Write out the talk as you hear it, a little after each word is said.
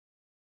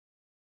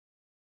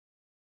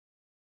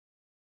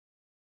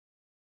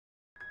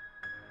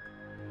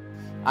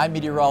I'm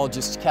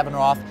meteorologist Kevin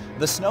Roth.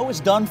 The snow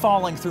is done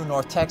falling through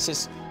North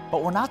Texas,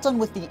 but we're not done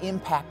with the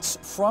impacts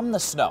from the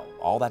snow.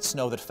 All that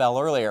snow that fell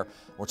earlier.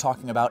 We're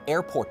talking about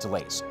airport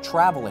delays,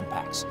 travel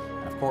impacts,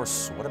 and of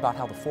course, what about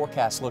how the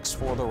forecast looks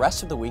for the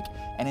rest of the week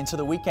and into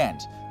the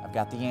weekend? I've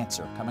got the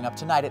answer coming up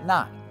tonight at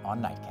 9 on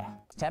Nightcap.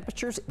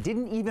 Temperatures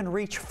didn't even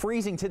reach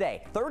freezing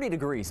today. 30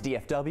 degrees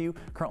DFW,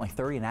 currently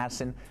 30 in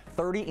Addison,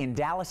 30 in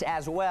Dallas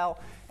as well.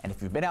 And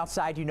if you've been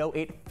outside, you know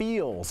it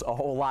feels a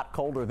whole lot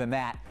colder than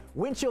that.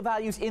 Wind chill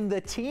values in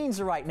the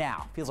teens right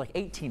now. Feels like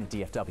 18 at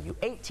DFW,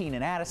 18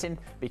 in Addison.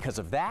 Because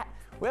of that,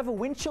 we have a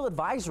wind chill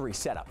advisory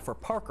set up for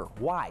Parker,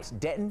 Wise,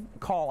 Denton,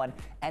 Collin,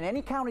 and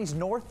any counties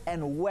north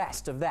and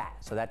west of that.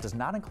 So that does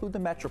not include the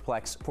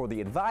Metroplex for the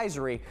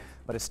advisory,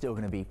 but it's still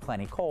going to be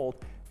plenty cold.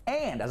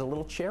 And as a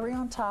little cherry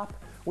on top,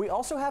 we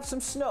also have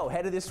some snow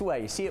headed this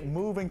way. You see it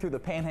moving through the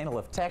panhandle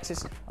of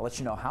Texas. I'll let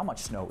you know how much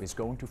snow is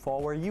going to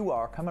fall where you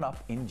are coming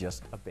up in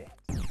just a bit.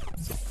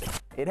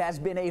 It has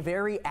been a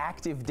very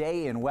active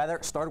day in weather.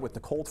 It started with the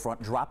cold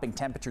front dropping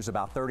temperatures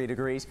about 30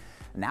 degrees.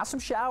 Now some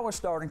showers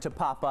starting to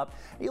pop up.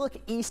 You look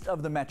east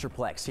of the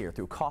Metroplex here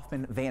through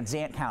Kaufman, Van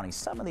Zant counties.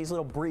 Some of these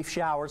little brief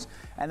showers.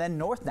 And then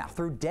north now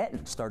through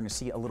Denton, starting to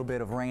see a little bit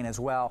of rain as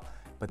well.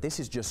 But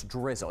this is just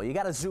drizzle. You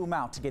got to zoom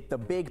out to get the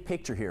big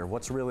picture here of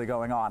what's really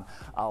going on.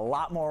 A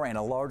lot more rain,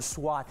 a large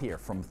swath here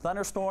from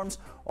thunderstorms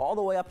all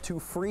the way up to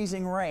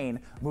freezing rain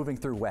moving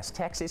through West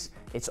Texas.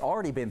 It's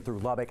already been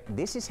through Lubbock.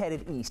 This is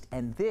headed east,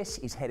 and this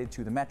is headed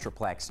to the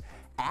Metroplex.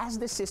 As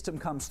this system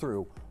comes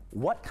through,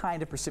 what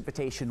kind of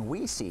precipitation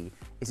we see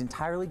is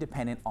entirely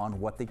dependent on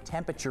what the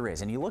temperature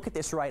is. And you look at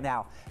this right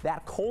now,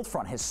 that cold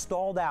front has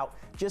stalled out,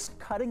 just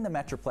cutting the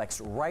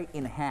Metroplex right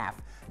in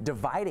half,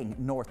 dividing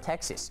North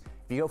Texas.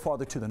 If you go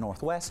farther to the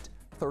northwest,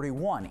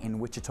 31 in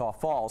Wichita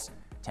Falls.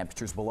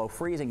 Temperatures below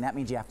freezing. That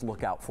means you have to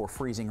look out for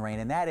freezing rain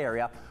in that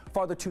area.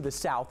 Farther to the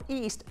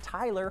southeast,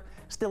 Tyler,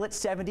 still at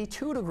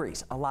 72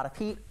 degrees. A lot of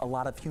heat, a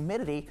lot of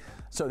humidity.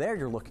 So there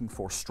you're looking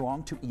for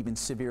strong to even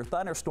severe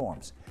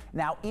thunderstorms.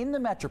 Now in the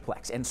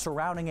Metroplex and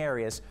surrounding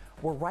areas,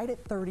 we're right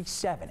at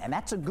 37, and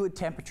that's a good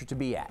temperature to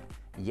be at.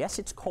 Yes,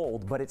 it's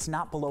cold, but it's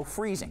not below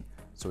freezing.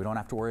 So we don't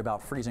have to worry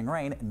about freezing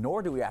rain,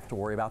 nor do we have to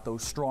worry about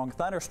those strong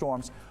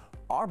thunderstorms.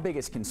 Our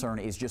biggest concern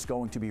is just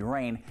going to be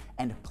rain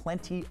and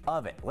plenty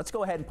of it. Let's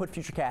go ahead and put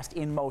Futurecast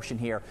in motion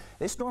here.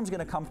 This storm's going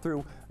to come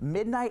through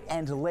midnight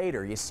and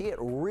later. You see it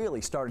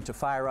really starting to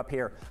fire up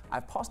here.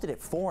 I've paused it at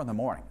 4 in the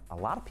morning. A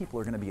lot of people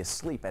are going to be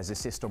asleep as this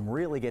system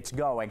really gets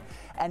going.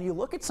 And you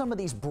look at some of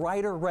these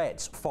brighter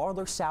reds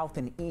farther south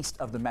and east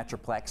of the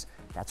Metroplex.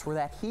 That's where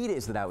that heat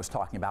is that I was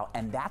talking about,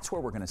 and that's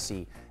where we're going to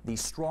see the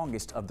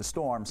strongest of the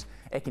storms.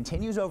 It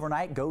continues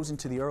overnight, goes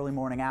into the early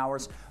morning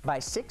hours. By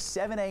 6,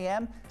 7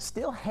 a.m.,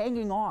 still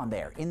hanging on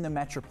there in the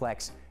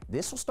Metroplex.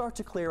 This will start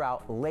to clear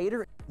out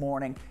later in the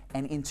morning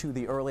and into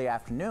the early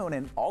afternoon,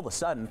 and all of a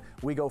sudden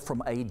we go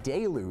from a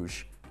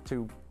deluge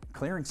to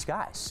clearing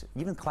skies,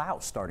 even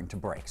clouds starting to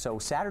break. So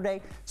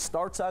Saturday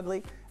starts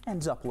ugly,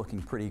 ends up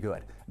looking pretty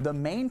good. The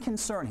main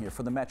concern here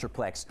for the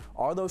Metroplex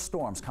are those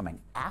storms coming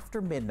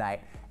after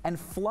midnight, and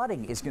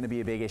flooding is going to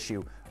be a big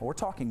issue. We're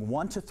talking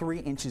 1 to 3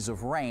 inches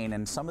of rain,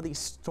 and some of these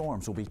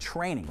storms will be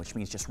training, which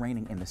means just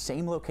raining in the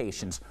same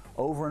locations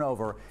over and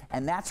over,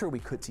 and that's where we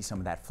could see some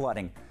of that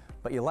flooding.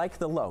 But you like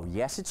the low.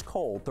 Yes, it's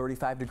cold,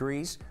 35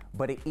 degrees,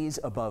 but it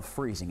is above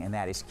freezing, and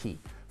that is key.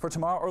 For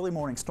tomorrow, early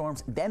morning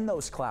storms, then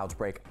those clouds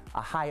break,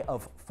 a high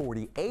of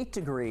 48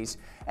 degrees.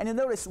 And you'll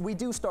notice we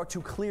do start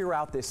to clear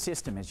out this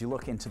system as you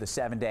look into the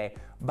 7-day.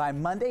 By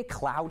Monday,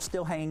 clouds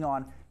still hanging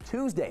on.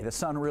 Tuesday, the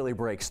sun really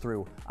breaks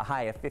through, a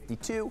high of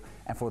 52.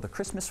 And for the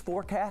Christmas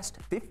forecast,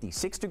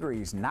 56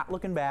 degrees, not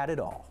looking bad at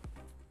all.